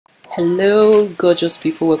Hello gorgeous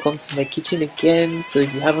people, welcome to my kitchen again. So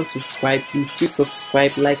if you haven't subscribed, please do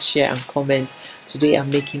subscribe, like, share and comment. Today I'm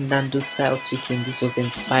making Nando style chicken. This was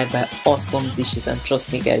inspired by Awesomedishes, and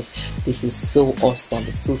trust me guys, this is so awesome.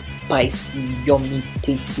 It's so spicy, yummy,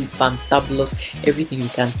 tasty, fantabulous, everything you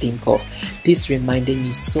can think of. This reminded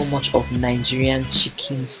me so much of Nigerian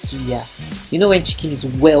chicken suya. You know, when chicken is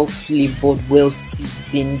well flavored, well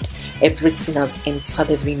seasoned, everything has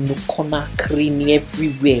entered every nook corner, creamy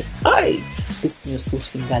everywhere. Hi, this thing was so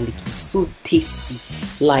finger licking, so tasty.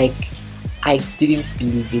 Like, I didn't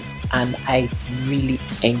believe it, and I really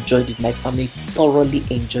enjoyed it. My family thoroughly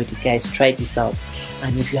enjoyed it. Guys, try this out.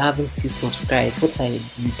 And if you haven't still subscribed, what are you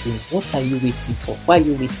doing? What are you waiting for? Why are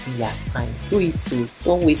you wasting your time? Do it too.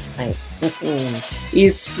 Don't waste time.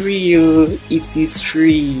 It's free. It is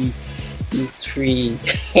free. It's free.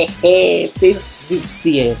 Taste it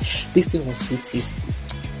here. This one was so tasty.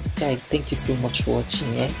 Guys, thank you so much for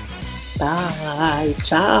watching. Bye.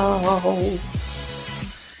 Ciao.